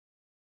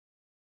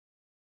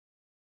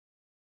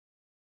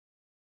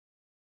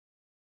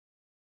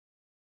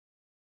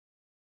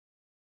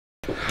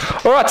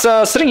All right,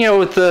 sitting here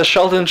with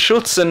Sheldon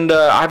Schultz, and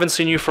I haven't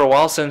seen you for a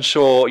while since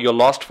your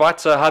last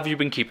fight. How have you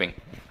been keeping?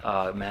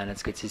 Oh man,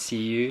 it's good to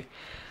see you.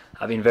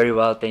 I've been very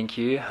well, thank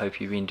you. Hope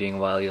you've been doing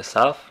well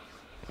yourself.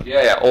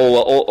 Yeah,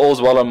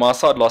 all's well on my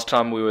side. Last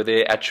time we were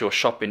there at your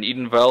shop in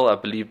Edenvale. I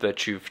believe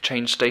that you've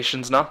changed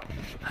stations now.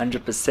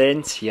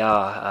 100%,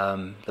 yeah.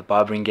 The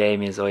barbering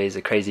game is always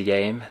a crazy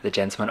game. The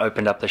gentleman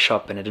opened up the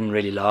shop and it didn't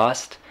really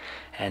last.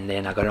 And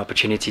then I got an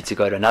opportunity to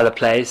go to another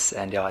place,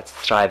 and yeah, it's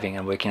thriving.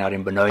 I'm working out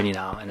in Benoni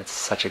now, and it's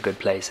such a good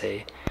place,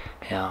 eh?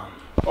 Yeah.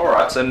 All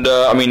right, and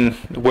I mean,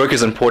 work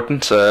is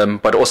important,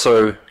 but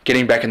also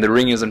getting back in the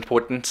ring is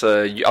important.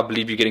 I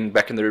believe you're getting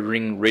back in the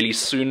ring really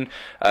soon.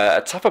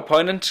 A tough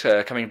opponent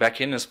coming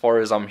back in, as far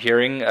as I'm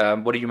hearing.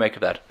 What do you make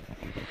of that?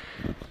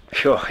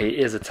 Sure, he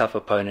is a tough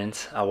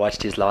opponent. I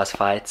watched his last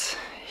fight.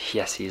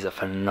 Yes, he's a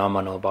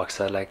phenomenal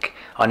boxer. Like,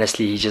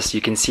 honestly,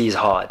 you can see he's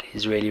hard.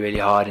 He's really, really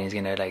hard, and he's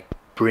gonna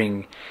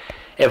bring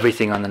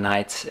everything on the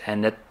night.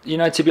 And that,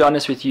 to be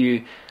honest with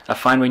you, I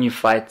find when you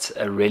fight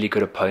a really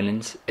good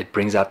opponent, it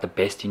brings out the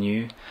best in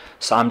you.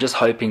 So I'm just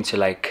hoping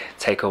to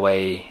take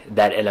away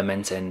that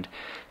element and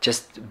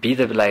just be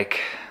the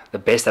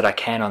best that I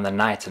can on the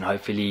night, and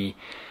hopefully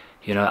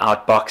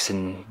outbox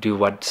and do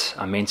what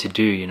I'm meant to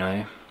do.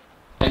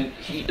 And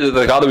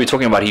the guy that we're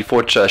talking about, he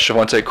fought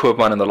Shavante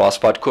Koopman in the last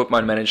fight.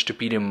 Koopman managed to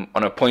beat him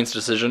on a points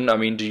decision. I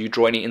mean, do you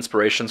draw any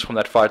inspirations from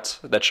that fight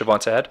that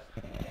Shavante had?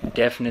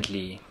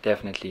 Definitely,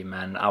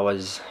 man. I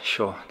was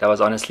sure that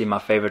was honestly my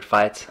favorite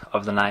fight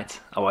of the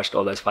night. I watched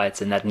all those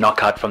fights, and that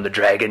knockout from the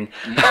Dragon,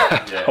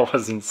 that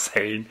was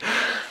insane.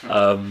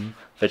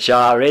 But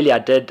yeah,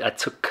 I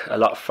took a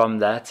lot from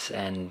that,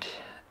 and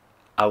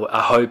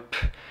I hope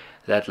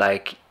that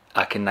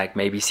I can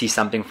maybe see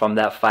something from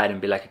that fight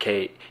and be like,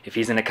 okay, if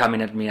he's gonna come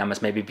in at me, I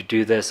must maybe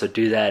do this or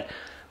do that.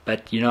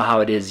 But you know how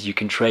it is, you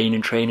can train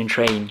and train and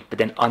train, but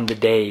then on the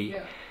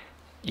day,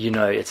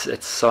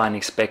 it's so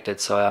unexpected.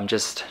 So I'm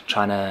just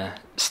trying to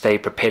stay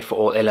prepared for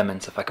all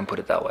elements, if I can put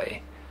it that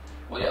way.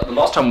 Well, yeah, the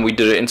last time we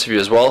did an interview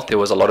as well, there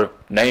was a lot of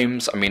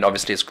names. I mean,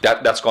 obviously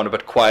that's gone a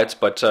bit quiet,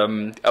 but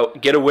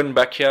get a win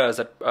back here, is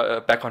that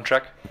back on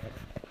track?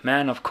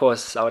 Man, of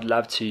course, I would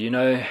love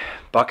to.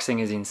 Boxing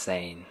is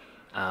insane.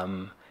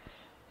 When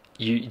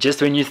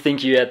you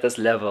think you're at this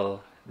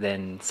level,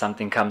 then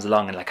something comes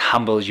along and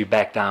humbles you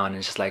back down, and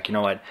it's just you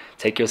know what,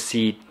 take your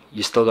seat.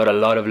 You still got a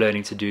lot of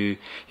learning to do.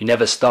 You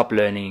never stop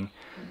learning.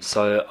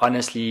 So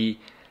honestly,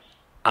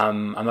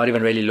 I'm not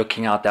even really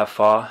looking out that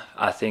far.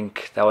 I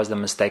think that was the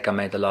mistake I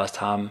made the last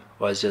time,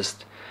 was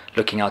just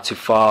looking out too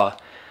far,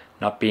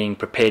 not being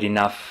prepared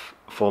enough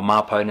for my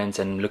opponents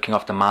and looking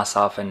after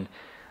myself. And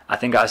I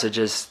think I also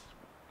just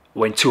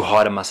went too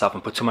hard on myself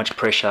and put too much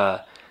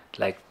pressure,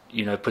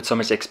 put so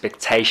much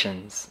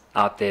expectations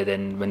out there.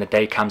 Then when the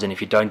day comes and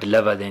if you don't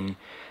deliver, then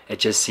it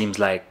just seems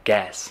like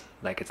gas,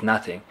 like it's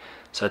nothing.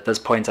 So at this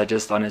point, I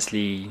just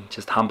honestly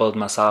just humbled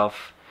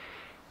myself,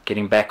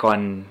 getting back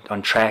on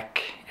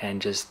track,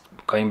 and just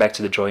going back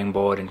to the drawing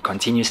board and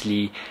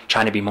continuously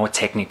trying to be more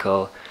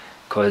technical,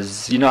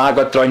 because I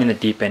got thrown in the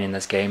deep end in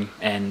this game,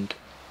 and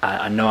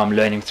I know I'm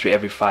learning through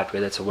every fight,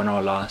 whether it's a win or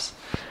a loss.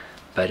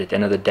 But at the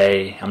end of the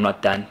day, I'm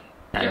not done,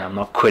 and I'm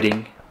not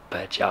quitting.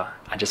 But yeah,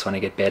 I just want to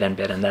get better and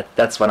better, and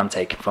that's what I'm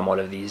taking from all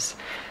of these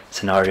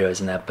scenarios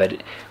and that.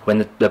 But when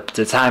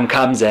the time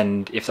comes,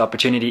 and if the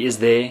opportunity is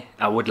there,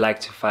 I would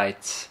like to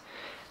fight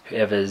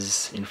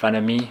whoever's in front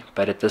of me.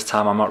 But at this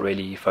time, I'm not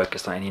really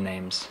focused on any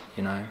names,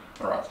 All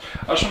right.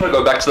 I just want to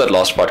go back to that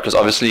last fight, because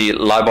obviously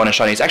Laibon and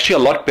Shani is actually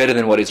a lot better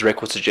than what his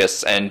record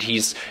suggests, and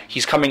he's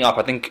coming up.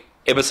 I think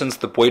ever since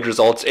the Boyd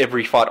results,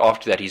 every fight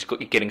after that, he's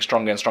getting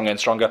stronger and stronger and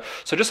stronger.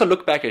 So just a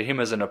look back at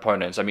him as an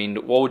opponent. I mean,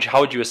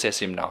 how would you assess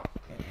him now?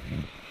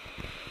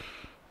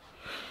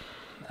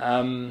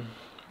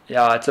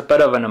 Yeah, it's a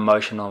bit of an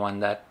emotional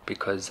one,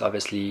 because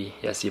obviously,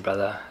 yes,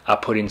 brother, I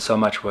put in so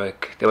much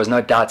work. There was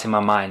no doubt in my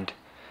mind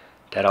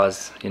that I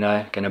was,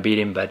 gonna beat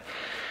him. But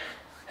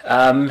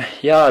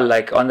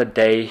yeah, on the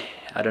day,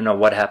 I don't know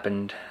what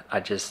happened.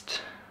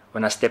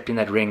 When I stepped in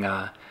that ring,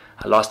 I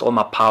lost all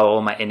my power,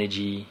 all my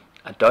energy.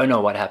 I don't know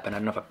what happened. I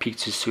don't know if I peaked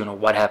too soon or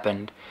what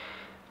happened.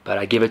 But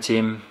I give it to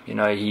him.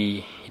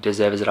 He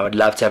deserves it. I would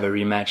love to have a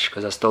rematch,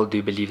 because I still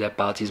do believe that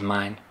belt is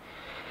mine.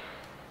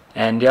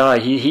 And yeah,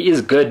 he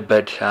is good,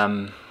 but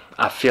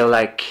I feel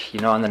like,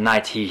 on the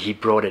night he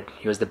brought it.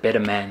 He was the better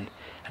man.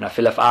 And I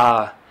feel if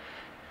I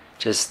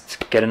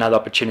just get another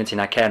opportunity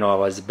and I can, or I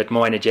was a bit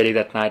more energetic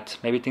that night,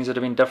 maybe things would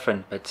have been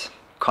different. But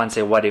can't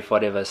say what if,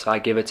 whatever. So I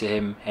give it to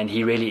him, and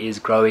he really is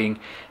growing,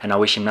 and I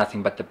wish him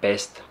nothing but the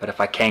best. But if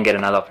I can get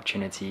another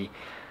opportunity,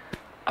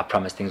 I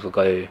promise things will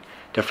go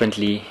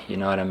differently, you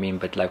know what I mean?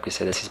 But like we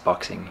said, this is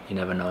boxing. You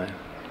never know.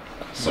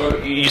 So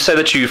you say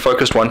that you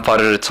focused one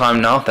fight at a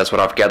time now. That's what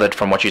I've gathered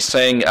from what you're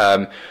saying.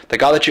 The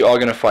guy that you are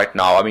going to fight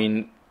now, I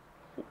mean,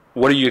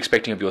 what are you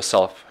expecting of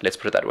yourself? Let's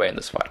put it that way in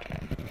this fight.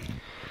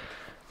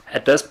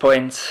 At this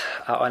point,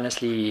 I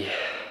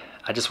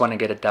just want to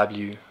get a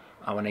W.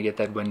 I want to get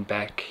that win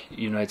back.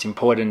 It's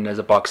important as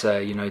a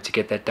boxer, to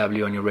get that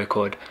W on your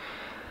record.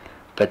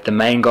 But the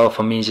main goal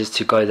for me is just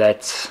to go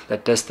that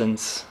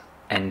distance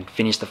and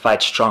finish the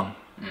fight strong.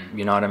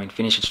 You know what I mean?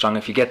 Finish it strong.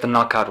 If you get the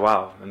knockout,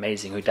 wow,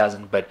 amazing. Who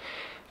doesn't? But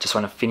just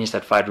want to finish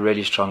that fight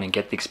really strong and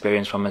get the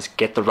experience from us,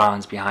 get the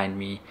rounds behind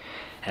me,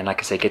 and like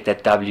I say, get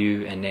that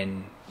W, and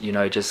then, you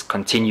know, just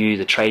continue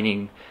the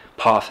training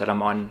path that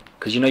I'm on,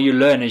 because, you know, you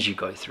learn as you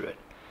go through it.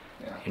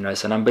 You know,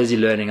 so I'm busy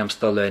learning, I'm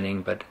still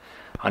learning, but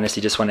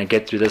honestly just want to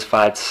get through this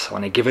fight, I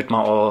want to give it my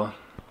all,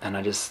 and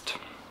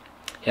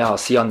I'll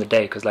see on the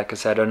day, because like I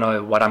said, I don't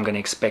know what I'm going to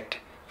expect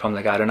from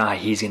the guy. I don't know how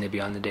he's going to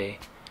be on the day.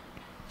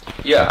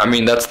 Yeah, I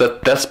mean,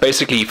 that's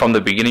basically from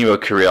the beginning of your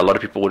career. A lot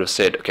of people would have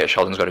said, okay,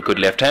 Sheldon's got a good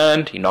left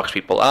hand, he knocks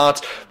people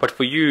out. But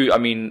for you, I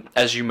mean,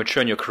 as you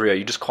mature in your career,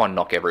 you just can't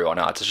knock everyone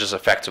out. It's just a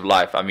fact of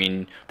life. I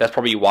mean, that's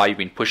probably why you've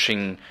been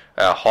pushing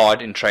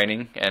hard in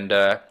training. And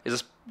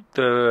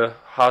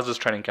how's this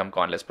training camp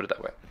gone? Let's put it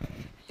that way.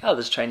 Yeah,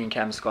 this training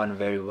camp's gone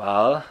very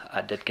well.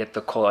 I did get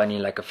the call only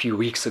like a few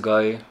weeks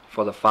ago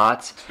for the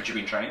fight. But you've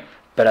been training?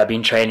 But I've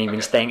been training,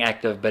 been staying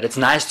active. But it's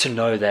nice to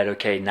know that,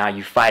 okay, now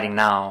you're fighting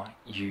now.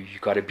 You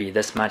got to be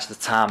this much the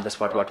time, this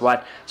what.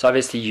 So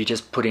obviously you're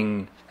just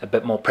putting a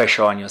bit more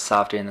pressure on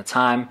yourself during the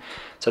time.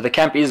 So the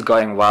camp is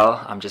going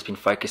well. I'm just been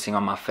focusing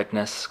on my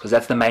fitness, because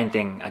that's the main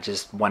thing. I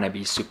just want to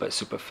be super,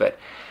 super fit.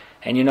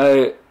 And, you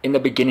know, in the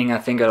beginning, I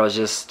think I was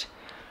just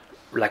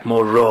like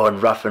more raw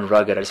and rough and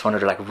rugged. I just wanted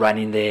to like run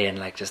in there and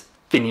like just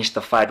finish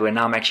the fight, where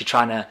now I'm actually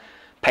trying to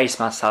pace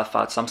myself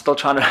out. So I'm still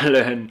trying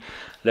to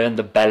learn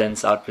the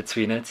balance out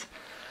between it.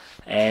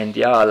 And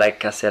yeah,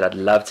 like I said, I'd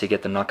love to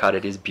get the knockout.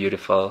 It is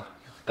beautiful.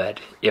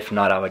 But if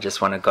not, I would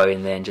just want to go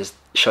in there and just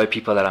show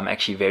people that I'm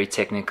actually very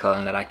technical,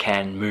 and that I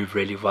can move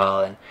really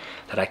well, and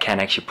that I can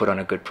actually put on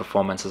a good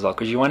performance as well,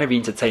 because you want to be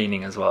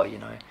entertaining as well, you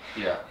know.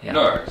 Yeah.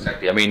 No,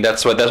 exactly. I mean,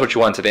 that's what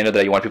you want at the end of the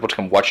day. You want people to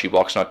come watch you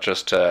box, not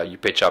just you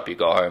pitch up, you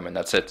go home, and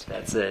that's it.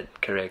 That's it.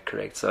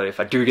 Correct. So if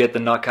I do get the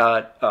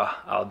knockout,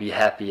 I'll be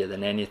happier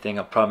than anything,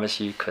 I promise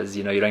you, because,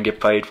 you know, you don't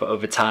get paid for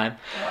overtime.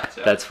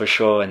 That's for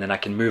sure. And then I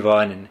can move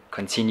on and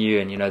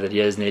continue, and, you know, the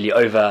year's nearly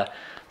over,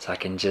 so I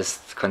can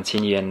just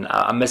continue. And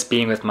I miss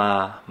being with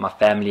my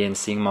family and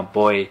seeing my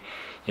boy.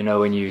 You know,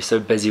 when you're so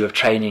busy with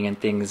training and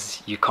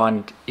things, you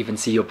can't even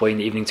see your boy in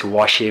the evening to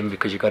wash him,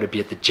 because you've got to be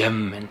at the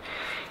gym, and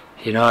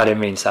you know what I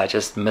mean. So I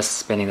just miss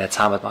spending that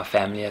time with my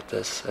family at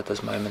this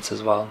moments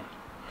as well.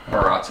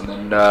 Alright,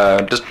 and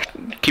then just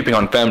keeping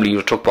on family,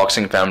 you talk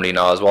boxing family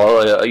now as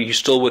well. Are you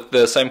still with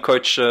the same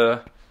coach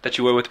that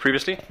you were with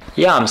previously?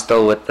 Yeah, I'm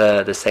still with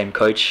the same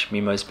coach,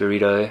 Mimo's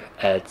Burrito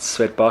at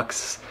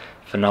Sweatbox.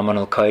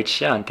 Phenomenal coach,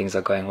 yeah, and things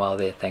are going well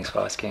there. Thanks for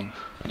asking.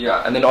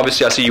 Yeah, and then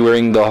obviously I see you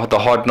wearing the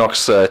Hard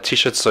Knocks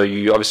t-shirt, so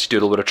you obviously do a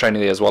little bit of training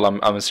there as well,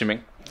 I'm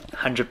assuming.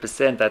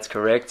 100%, that's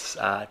correct.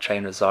 I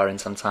train with Zoran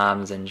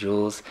sometimes, and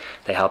Jules.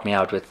 They help me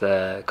out with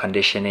the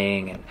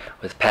conditioning and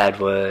with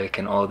pad work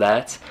and all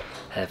that.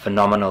 A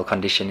phenomenal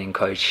conditioning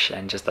coach,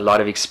 and just a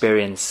lot of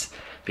experience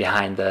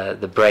behind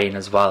the brain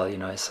as well, you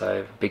know,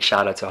 so big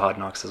shout out to Hard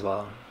Knocks as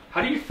well.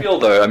 How do you feel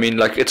though? I mean,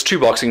 like, it's two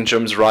boxing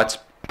gyms, right?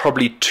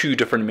 Probably two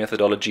different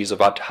methodologies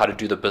about how to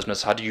do the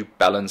business. How do you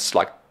balance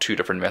like two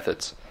different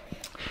methods?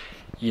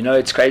 You know,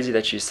 it's crazy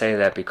that you say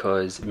that,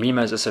 because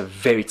Mimo is also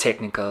very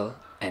technical,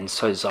 and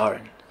so is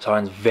Zoran.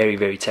 Zoran's very,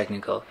 very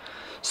technical.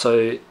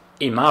 So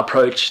in my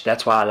approach,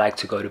 that's why I like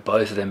to go to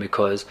both of them,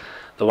 because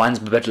the one's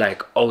a bit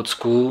like old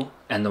school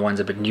and the one's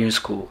a bit new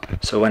school.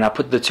 So when I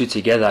put the two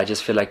together, I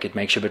just feel like it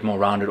makes you a bit more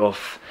rounded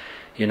off,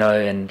 you know.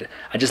 And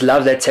I just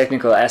love that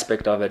technical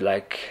aspect of it.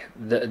 Like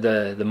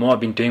the more I've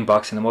been doing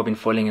boxing, the more I've been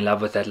falling in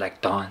love with that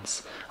like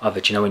dance of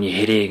it, you know, when you're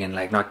hitting and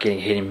like not getting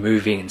hit and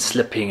moving and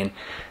slipping, and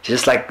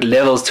just like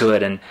levels to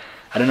it. And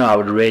I don't know, I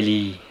would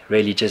really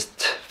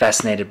just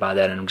fascinated by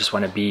that, and just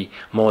want to be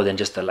more than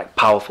just a like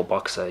powerful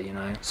boxer, you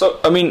know. So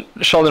I mean,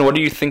 Sheldon, what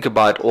do you think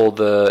about all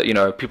the, you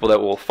know, people that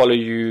will follow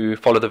you,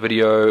 follow the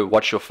video,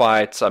 watch your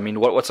fights? I mean,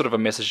 what sort of a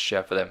message do you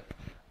have for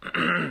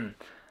them?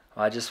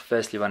 I just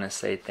firstly want to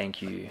say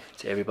thank you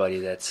to everybody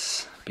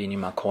that's been in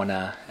my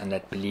corner, and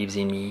that believes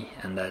in me,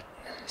 and that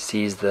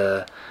sees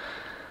the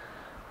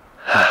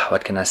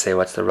what can I say,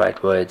 what's the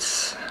right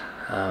words,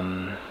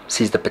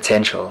 sees the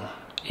potential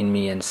in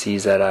me, and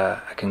sees that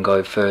I can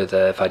go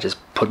further if I just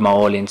put my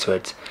all into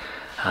it.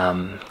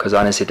 Because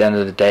honestly, at the end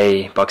of the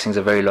day, boxing is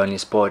a very lonely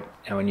sport,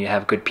 and when you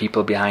have good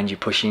people behind you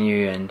pushing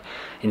you and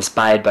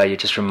inspired by you,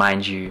 just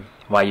remind you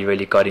why you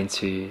really got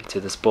into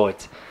the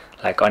sport.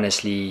 Like,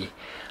 honestly,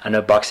 I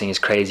know boxing is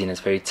crazy and it's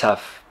very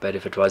tough, but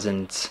if it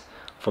wasn't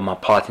for my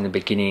path in the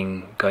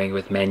beginning, going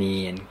with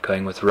Manny and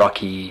going with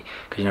Rocky,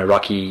 because, you know,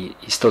 Rocky,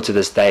 he still to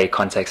this day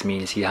contacts me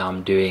to see how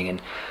I'm doing,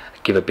 and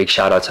give a big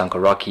shout out to Uncle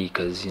Rocky,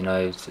 because, you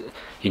know,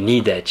 you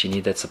need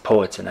that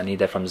support, and I need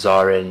that from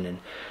Zoran, and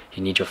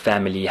you need your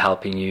family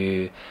helping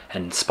you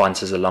and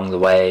sponsors along the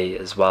way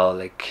as well.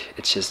 Like,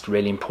 it's just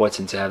really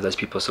important to have those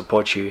people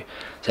support you.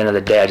 At the end of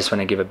the day, I just want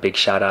to give a big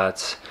shout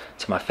out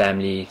to my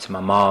family, to my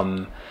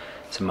mom,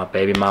 to my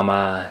baby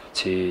mama,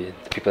 to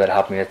the people that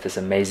helped me with this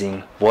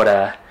amazing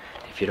water.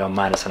 If you don't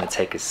mind, I just want to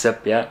take a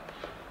sip, yeah?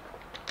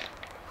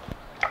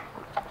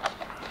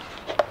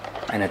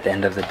 And at the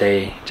end of the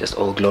day, just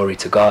all glory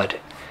to God.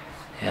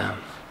 Yeah.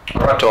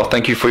 All right, well,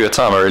 thank you for your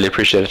time. I really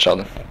appreciate it,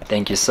 Sheldon.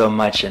 Thank you so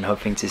much, and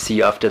hoping to see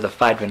you after the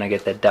fight when I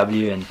get that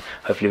W, and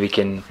hopefully we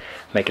can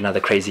make another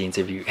crazy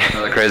interview.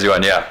 Another crazy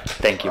one, yeah.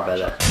 Thank you,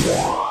 brother.